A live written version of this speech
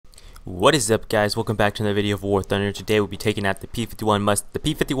What is up, guys? Welcome back to another video of War Thunder. Today we'll be taking out the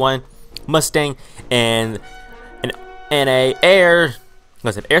P-51 Mustang and a air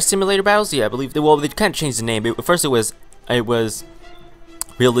simulator battles. Yeah, I believe they kind of changed the name. First it was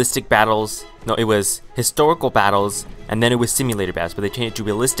realistic battles. No, it was historical battles, and then it was simulator battles. But they changed it to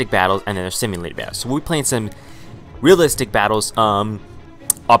realistic battles, and then there's simulator battles. So we're playing some realistic battles.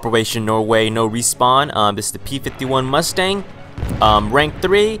 Operation Norway, no respawn. This is the P-51 Mustang, rank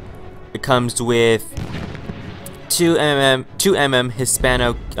 3. It comes with 2mm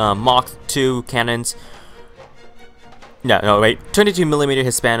Hispano Mach 2 cannons. No, wait, 22mm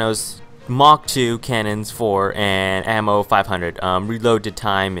Hispanos, Mach 2 cannons for, and ammo 500. Reloading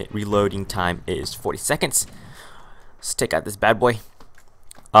time is 40 seconds. Let's take out this bad boy.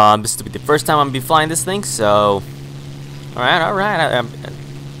 This will be the first time I'm gonna be flying this thing, so all right.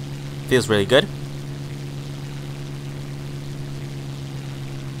 Feels really good.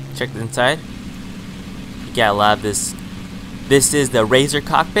 Check the inside. You got a lot of this. This is the Razor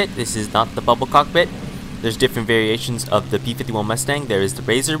cockpit. This is not the bubble cockpit. There's different variations of the P-51 Mustang. There is the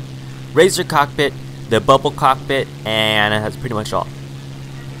Razor cockpit, the bubble cockpit, and that's pretty much all.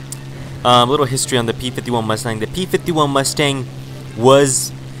 A little history on the P-51 Mustang. The P-51 Mustang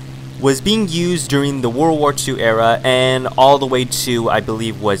was being used during the World War II era and all the way to, I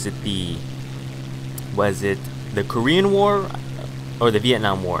believe, was it the Korean War or the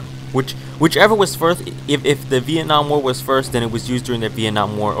Vietnam War? Whichever was first. If the Vietnam War was first, then it was used during the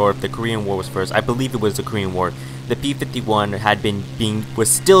Vietnam War, or if the Korean War was first, I believe it was the Korean War. The P-51 was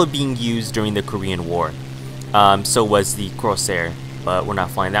still being used during the Korean War. So was the Corsair, but we're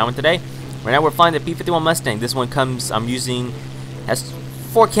not flying that one today. Right now we're flying the P-51 Mustang. This one has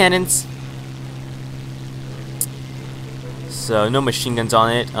 4 cannons, so no machine guns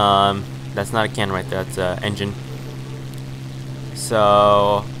on it. That's not a cannon right there, that's an engine.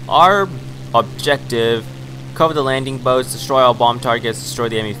 So our objective: cover the landing boats, destroy all bomb targets, destroy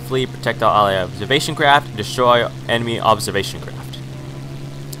the enemy fleet, protect all allied observation craft, destroy enemy observation craft.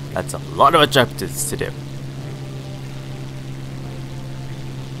 That's a lot of objectives to do.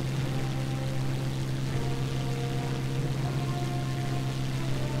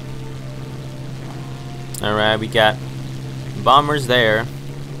 Alright, we got bombers there.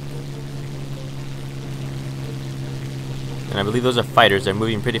 And I believe those are fighters. They're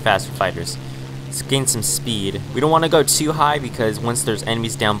moving pretty fast for fighters. Let's gain some speed. We don't want to go too high because once there's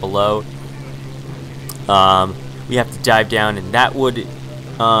enemies down below, we have to dive down, and that would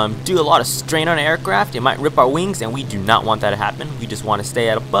do a lot of strain on an aircraft. It might rip our wings, and we do not want that to happen. We just want to stay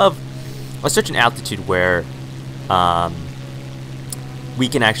at above a certain altitude where we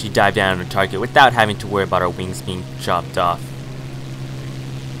can actually dive down on a target without having to worry about our wings being chopped off.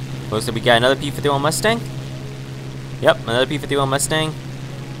 Looks like we got another P-51 Mustang. Yep, another P-51 Mustang.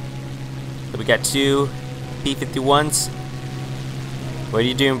 So we got 2 P-51s. What are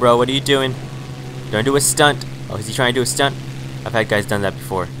you doing, bro? What are you doing? Don't do a stunt. Oh, is he trying to do a stunt? I've had guys done that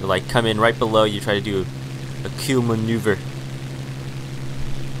before. They like come in right below you, try to do a cool maneuver.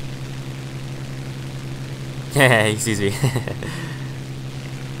 He sees me.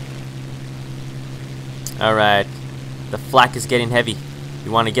 Alright, the flak is getting heavy.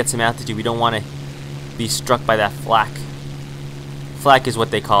 We want to get some altitude. We don't want to be struck by that flak. Flak is what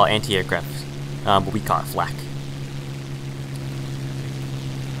they call anti-aircraft, but we call it flak.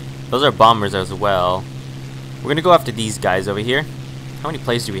 Those are bombers as well. We're gonna go after these guys over here. How many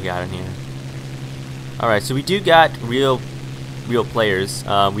players do we got in here? Alright, so we do got real players.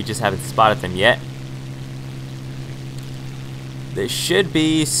 We just haven't spotted them yet. They should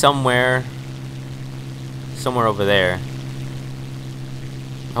be somewhere over there.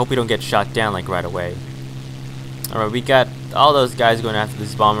 I hope we don't get shot down like right away. Alright, we got all those guys going after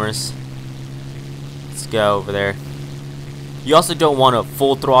these bombers. Let's go over there. You also don't want to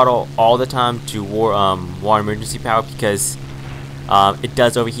full throttle all the time to war emergency power, because it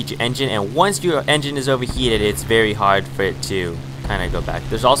does overheat your engine, and once your engine is overheated, it's very hard for it to kind of go back.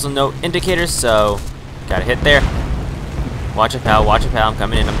 There's also no indicators, so gotta hit there. Watch it, pal. Watch it, pal. I'm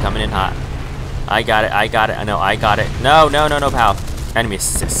coming in hot. I got it. I know, I got it. No, pal. Enemy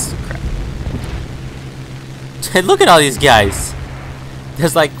assist. Crap. Look at all these guys.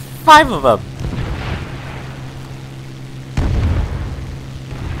 There's like 5 of them.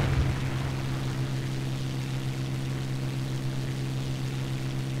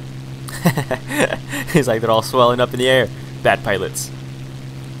 It's like they're all swelling up in the air. Bad pilots.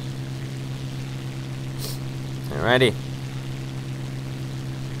 Alrighty.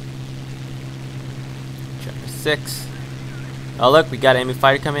 Chapter 6. Oh look, we got an enemy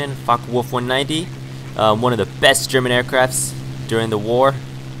fighter coming in, Focke-Wulf 190. One of the best German aircrafts during the war.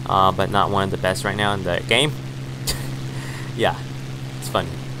 but not one of the best right now in the game. Yeah, it's funny.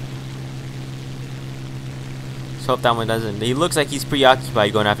 Let's hope that one doesn't. He looks like he's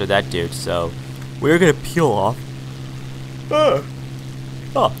preoccupied going after that dude, so we're gonna peel off.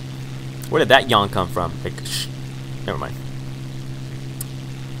 Oh, where did that yawn come from? Like, shh. Never mind.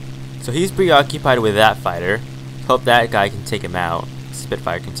 So he's preoccupied with that fighter. Hope that guy can take him out.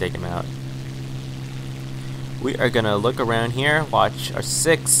 Spitfire can take him out. We are gonna look around here, watch our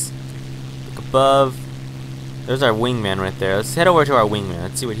 6, look above. There's our wingman right there. Let's head over to our wingman.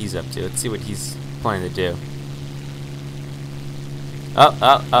 Let's see what he's up to. Let's see what he's planning to do.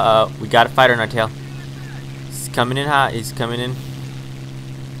 Oh, we got a fighter on our tail. He's coming in hot. He's coming in.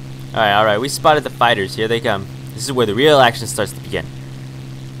 Alright, we spotted the fighters. Here they come. This is where the real action starts to begin.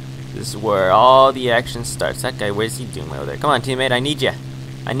 This is where all the action starts. That guy, what is he doing over there? Come on, teammate, I need you.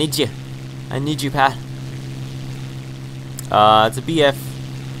 I need you. I need you, Pat. It's a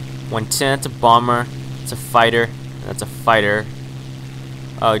BF-110. That's a bomber. It's a fighter. That's a fighter.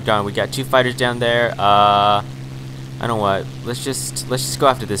 Oh darn, we got 2 fighters down there. I don't know what. Let's just go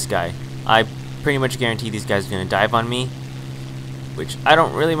after this guy. I pretty much guarantee these guys are gonna dive on me, which I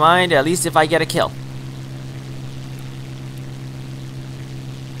don't really mind. At least if I get a kill.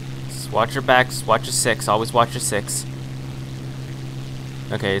 Just watch your backs. Watch your 6. Always watch your 6.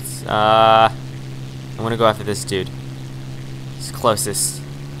 Okay, it's I'm gonna go after this dude. He's closest.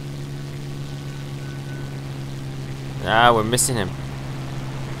 Ah, we're missing him.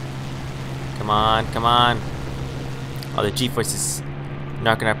 Come on, come on. Oh, the G-force is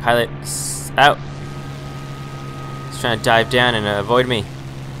knocking our pilot out. He's trying to dive down and avoid me.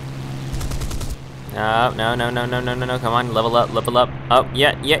 No. Come on, level up, level up. Oh,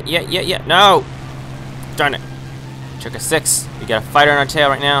 yeah. No! Darn it. Took a 6. We got a fighter on our tail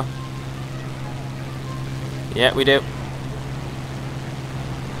right now. Yeah, we do.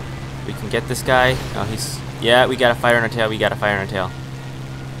 We can get this guy. Oh, he's... Yeah, we got a fighter on our tail. We got a fighter on our tail.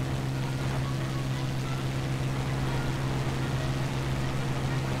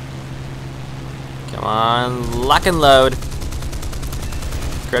 Come on, lock and load.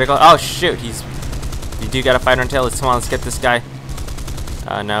 Critical. Oh shoot, you do got a fighter on tail. Come on, let's get this guy.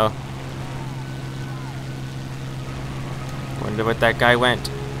 No. Wonder what that guy went.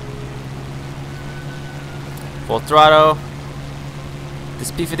 Full throttle. This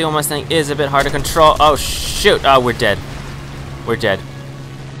P-51 Mustang is a bit hard to control. Oh shoot! Oh, we're dead. We're dead.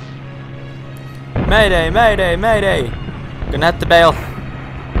 Mayday! Mayday! Mayday! Gonna have to bail.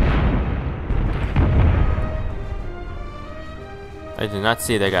 I did not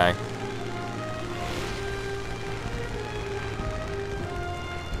see that guy.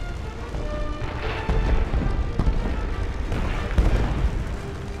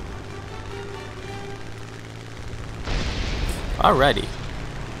 Alrighty.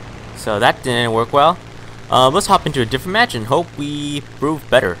 So that didn't work well. Let's hop into a different match and hope we prove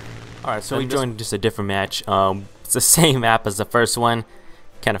better. Alright, so we joined just a different match. It's the same map as the first one.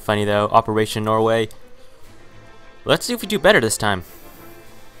 Kind of funny though. Operation Norway. Let's see if we do better this time.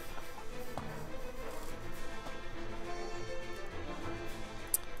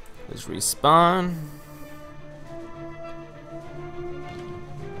 Let's respawn.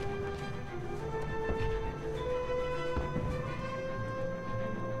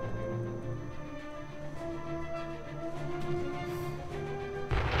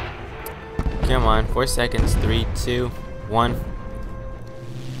 Come on, 4 seconds. 3, 2, 1.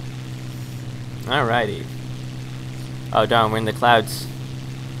 Alrighty. Oh darn, we're in the clouds.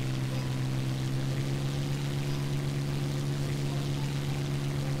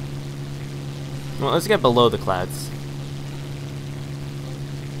 Well, let's get below the clouds.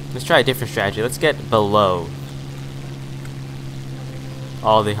 Let's try a different strategy. Let's get below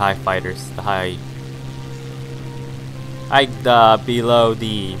all the high fighters. Below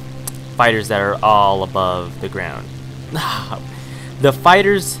the fighters that are all above the ground. The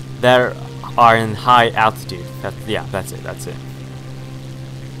fighters that are in high altitude. That's it.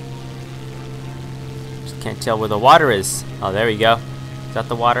 Just can't tell where the water is. Oh, there we go. Is that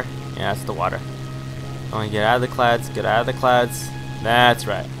the water? Yeah, that's the water. I want to get out of the clouds. Get out of the clouds. That's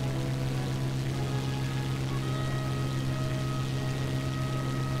right.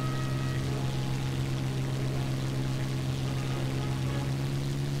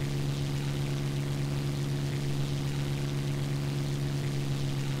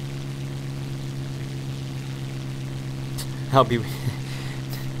 I'll be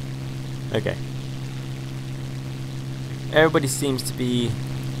okay. Everybody seems to be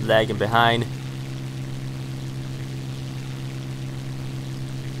lagging behind.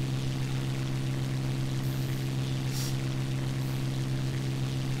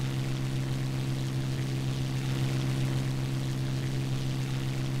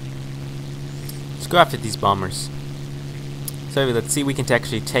 go after these bombers. So let's see if we can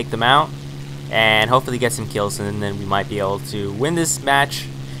actually take them out and hopefully get some kills, and then we might be able to win this match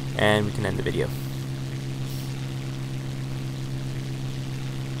and we can end the video.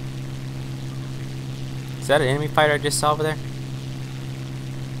 Is that an enemy fighter I just saw over there?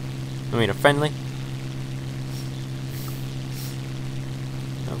 I mean a friendly?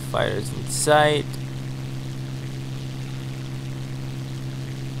 No fighters in sight.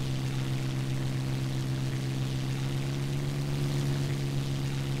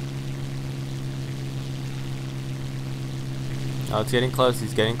 Oh, it's getting close.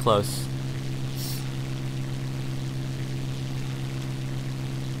 He's getting close.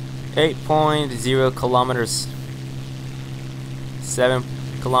 8.0 kilometers. 7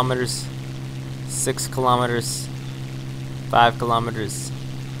 kilometers. 6 kilometers. 5 kilometers.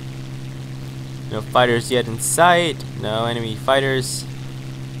 No fighters yet in sight. No enemy fighters.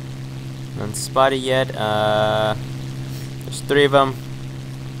 None spotted yet. There's 3 of them.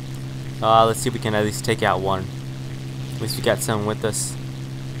 Let's see if we can at least take out one. At least we got someone with us.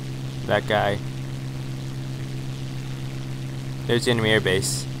 That guy. There's the enemy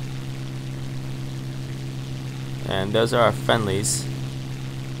airbase. And those are our friendlies.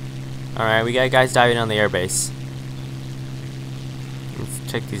 Alright, we got guys diving on the airbase.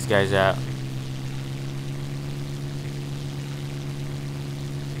 Let's check these guys out.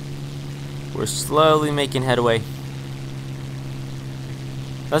 We're slowly making headway.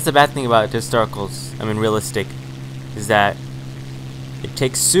 That's the bad thing about historicals, I mean realistic, is that it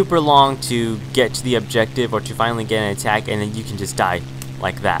takes super long to get to the objective or to finally get an attack, and then you can just die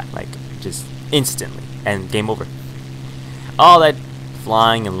like that, like just instantly, and game over. All that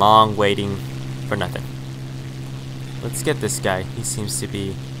flying and long waiting for nothing. Let's get this guy. He seems to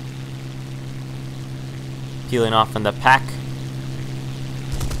be peeling off from the pack.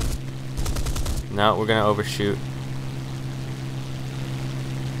 No, we're gonna overshoot.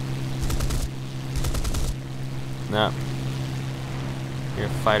 No. You're a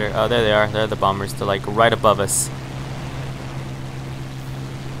fighter. Oh, there they are. They're the bombers. They're like right above us.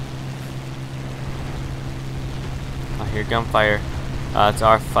 I hear gunfire. It's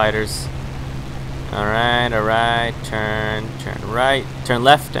our fighters. Alright, alright. Turn right. Turn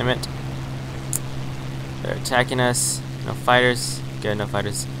left, damn it. They're attacking us. No fighters. Good, no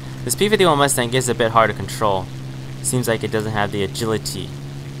fighters. This P-51 Mustang is a bit hard to control. Seems like it doesn't have the agility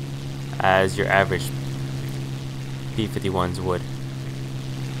as your average P-51s would.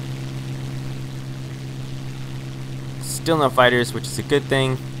 Still no fighters, which is a good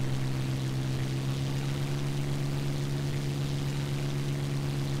thing.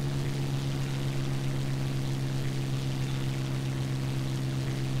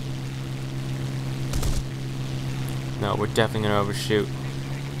 No, we're definitely gonna overshoot.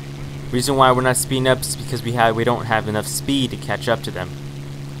 Reason why we're not speeding up is because we don't have enough speed to catch up to them.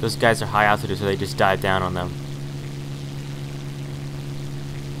 Those guys are high altitude, so they just dive down on them.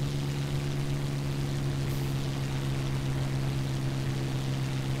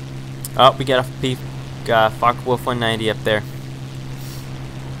 Oh, we got a Focke-Wulf 190 up there.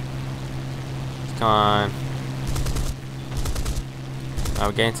 Come on. Oh,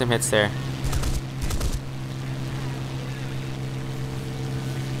 we're getting some hits there.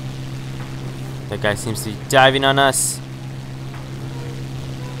 That guy seems to be diving on us.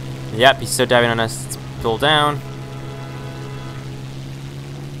 Yep, he's still diving on us. Let's pull down.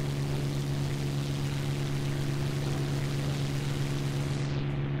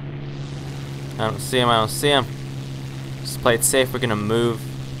 I don't see him, I don't see him. Just play it safe, we're gonna move.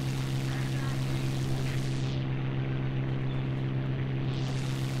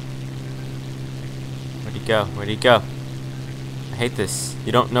 Where'd he go? Where'd he go? I hate this.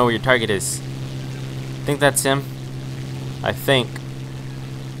 You don't know where your target is. I think that's him. I think.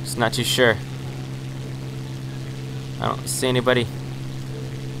 Just not too sure. I don't see anybody.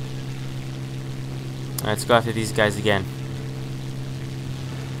 Alright, let's go after these guys again.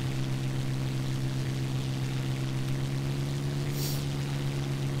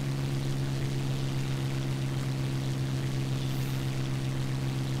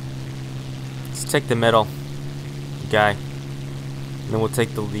 Let's take the middle guy, and then we'll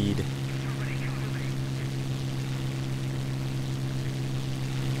take the lead.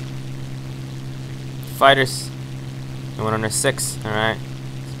 Fighters. And 106. Alright.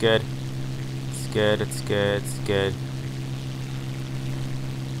 It's good. It's good. It's good. It's good.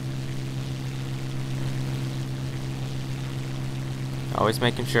 Always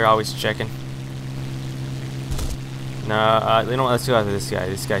making sure, always checking. No, you know what? Let's go after this guy.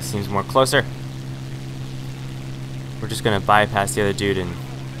 This guy seems more closer. We're just gonna bypass the other dude and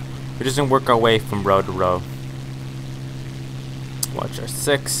We're just gonna work our way from row to row. Watch our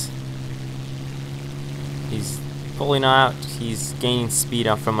 6. He's pulling out. He's gaining speed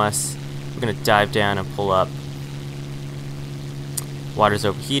out from us. We're gonna dive down and pull up. Water's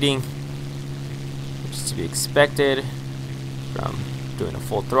overheating, which is to be expected from doing a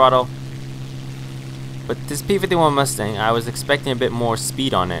full throttle. But this P-51 Mustang, I was expecting a bit more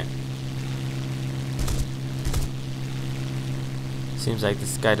speed on it. Seems like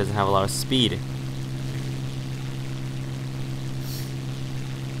this guy doesn't have a lot of speed.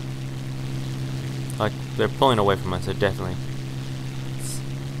 Like, they're pulling away from us, so definitely. Let's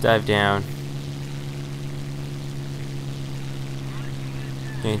dive down.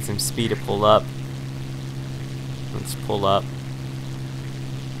 Gain some speed to pull up. Let's pull up.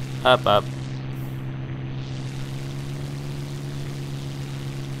 Up, up.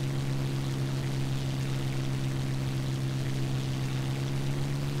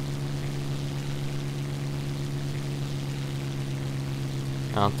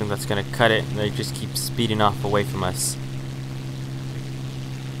 I don't think that's gonna cut it. They just keep speeding off away from us.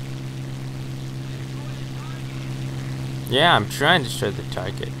 Yeah, I'm trying to destroy the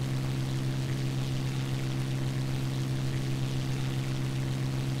target.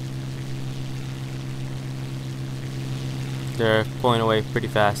 They're pulling away pretty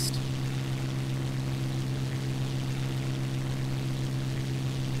fast.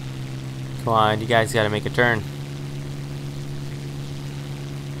 Come on, you guys gotta make a turn.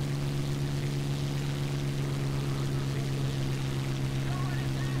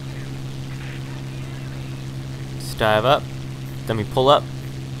 Dive up, then we pull up.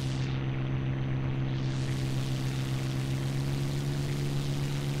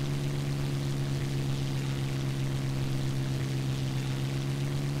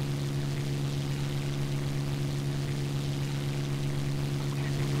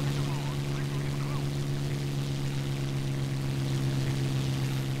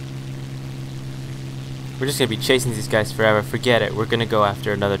 We're just gonna be chasing these guys forever. Forget it. We're gonna go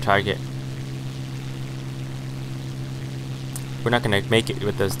after another target. We're not gonna make it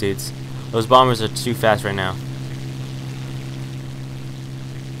with those dudes. Those bombers are too fast right now.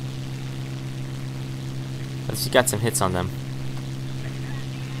 At least you got some hits on them.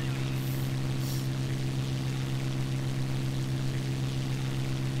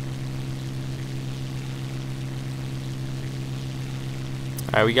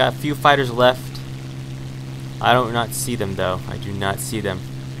 Alright, we got a few fighters left. I do not see them though. I do not see them.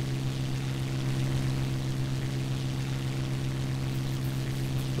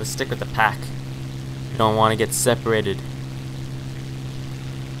 Let's stick with the pack. We don't want to get separated.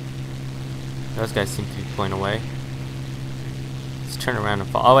 Those guys seem to be pulling away. Let's turn around and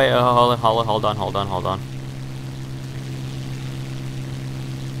fall. Oh wait, hold on.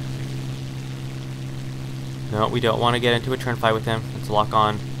 No, we don't want to get into a turn fight with him. Let's lock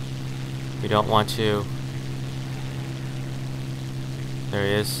on. We don't want to. There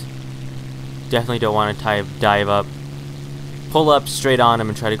he is. Definitely don't want to dive up. Pull up straight on him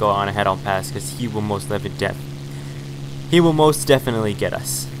and try to go on a head-on pass, because he will most definitely get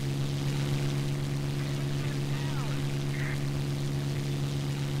us.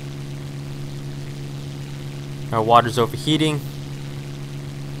 Our water's overheating.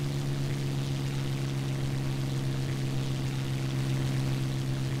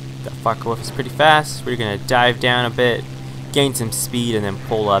 That fucker with us pretty fast. We're gonna dive down a bit, gain some speed, and then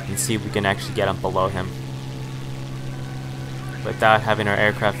pull up and see if we can actually get him below him without having our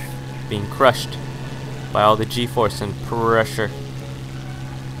aircraft being crushed by all the G-force and pressure.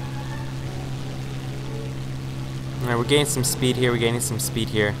 Alright, we're gaining some speed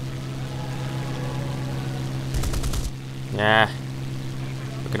here, Yeah,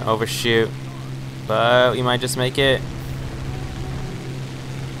 we're gonna overshoot, but we might just make it.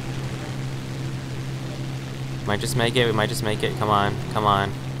 We might just make it, come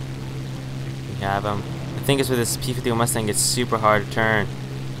on. We have him. The thing is with this P-51 Mustang, it's super hard to turn.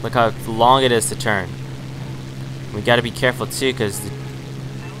 Look how long it is to turn. We gotta be careful too, because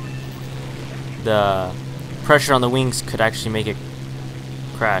the pressure on the wings could actually make it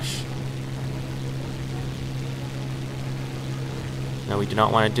crash. No, we do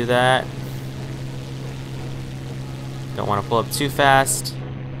not want to do that. Don't want to pull up too fast.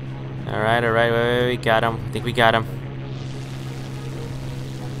 Alright, wait, we got him. I think we got him.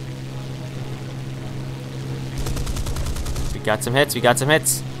 We got some hits.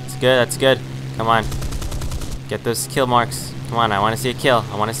 That's good. Come on. Get those kill marks. Come on, I want to see a kill.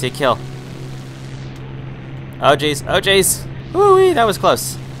 Oh jeez. Woo-wee, that was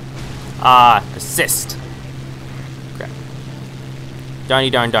close. Assist. Crap. Darny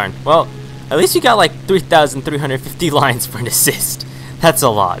darn darn. Well, at least you got like 3,350 lines for an assist. That's a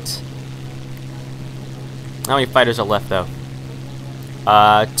lot. How many fighters are left though?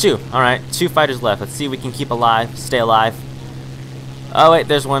 2. Alright, 2 fighters left. Let's see if we can keep alive, stay alive. Oh wait,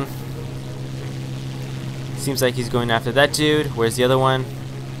 there's one. Seems like he's going after that dude. Where's the other one?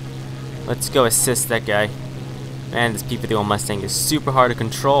 Let's go assist that guy. Man, this P-51 Mustang is super hard to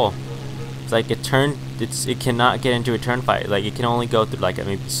control. It's like it cannot get into a turn fight. Like it can only go through like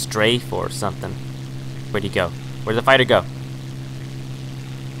maybe strafe or something. Where'd he go? Where'd the fighter go?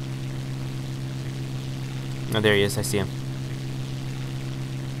 Oh, there he is. I see him.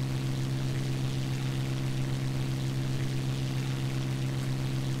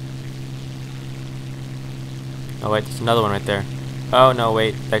 Oh wait, there's another one right there. Oh no,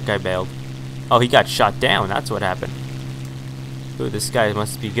 wait, that guy bailed. Oh, he got shot down. That's what happened. Ooh, this guy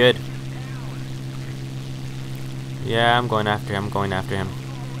must be good. Yeah, I'm going after him. I'm going after him.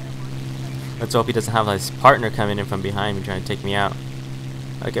 Let's hope he doesn't have his partner coming in from behind me trying to take me out.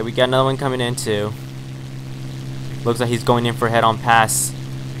 Okay, we got another one coming in too. Looks like he's going in for a head-on pass.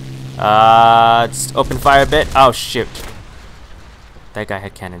 Let's open fire a bit. Oh shoot. That guy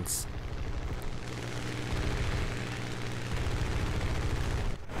had cannons.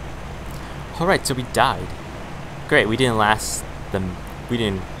 Alright, so we died. Great, we didn't last them. We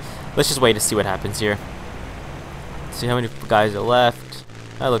didn't. Let's just wait to see what happens here. See how many guys are left.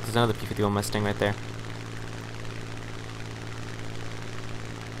 Oh look, there's another P-51 Mustang right there.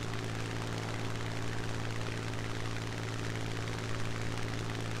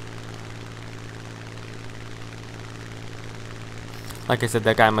 Like I said,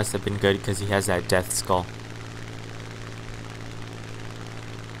 that guy must have been good because he has that death skull.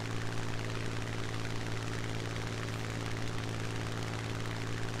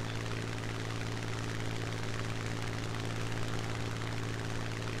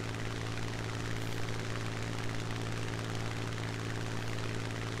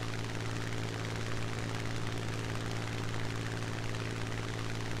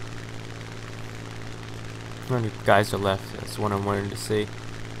 How many guys are left? That's what I'm wanting to see.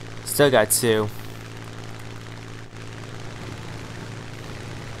 Still got 2.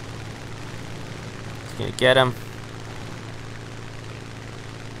 Just gonna get him.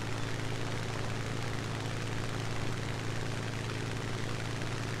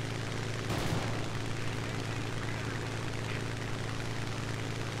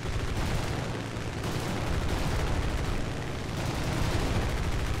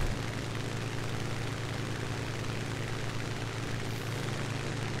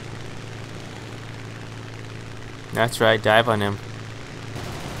 That's right, dive on him.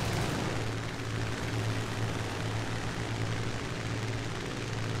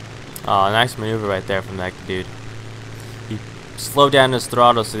 Oh, nice maneuver right there from that dude. He slowed down his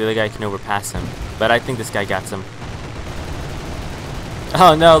throttle so the other guy can overpass him. But I think this guy got him.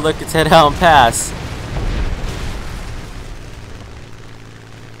 Oh no, look, it's head out and pass.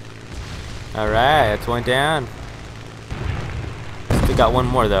 Alright, that's one down. Still got one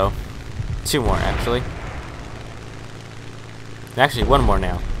more though. 2 more actually. Actually, 1 more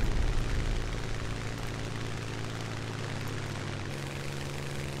now.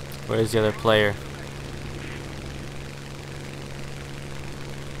 Where's the other player?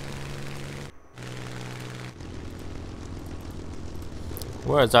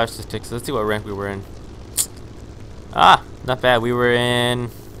 Where is our statistics? Let's see what rank we were in. Ah, not bad. We were in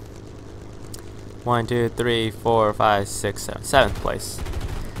 1, 2, 3, 4, 5, 6, 7. 7th place.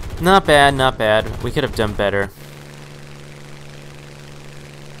 Not bad, not bad. We could have done better.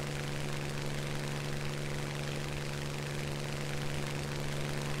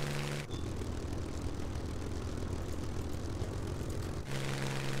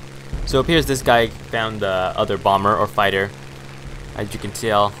 So it appears this guy found the other bomber or fighter. As you can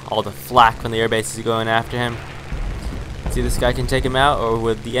tell, all the flak from the airbase is going after him. See if this guy can take him out, or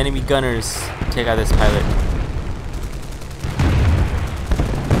would the enemy gunners take out this pilot?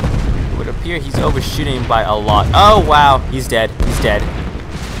 It would appear he's overshooting by a lot. Oh wow, he's dead. He's dead.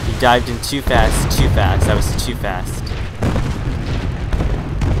 He dived in too fast. Too fast. That was too fast.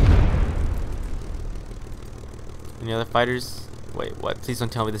 Any other fighters? Wait, what? Please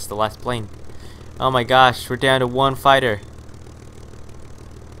don't tell me this is the last plane. Oh my gosh, we're down to 1 fighter.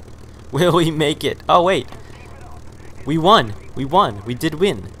 Will we make it? Oh wait. We won. We won. We did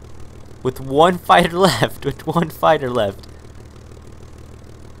win. With 1 fighter left. With 1 fighter left.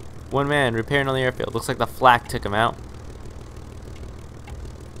 1 man repairing on the airfield. Looks like the flak took him out.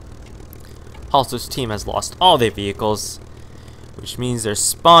 Halster's team has lost all their vehicles, which means their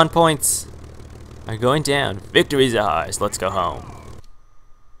spawn points are going down. Victory's ours. Let's go home.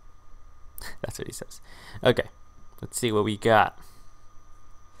 That's what he says. Okay, let's see what we got.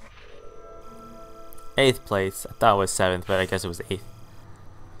 8th place. I thought it was 7th, but I guess it was 8th.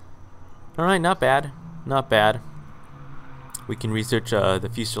 Alright, not bad. Not bad. We can research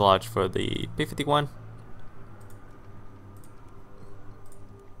the fuselage for the P-51.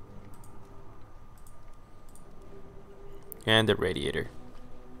 And the radiator.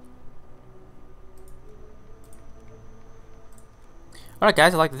 Alright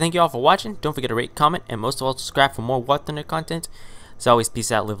guys, I'd like to thank you all for watching. Don't forget to rate, comment, and most of all subscribe for more War Thunder content. As always,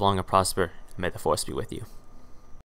 peace out, live long and prosper. May the Force be with you.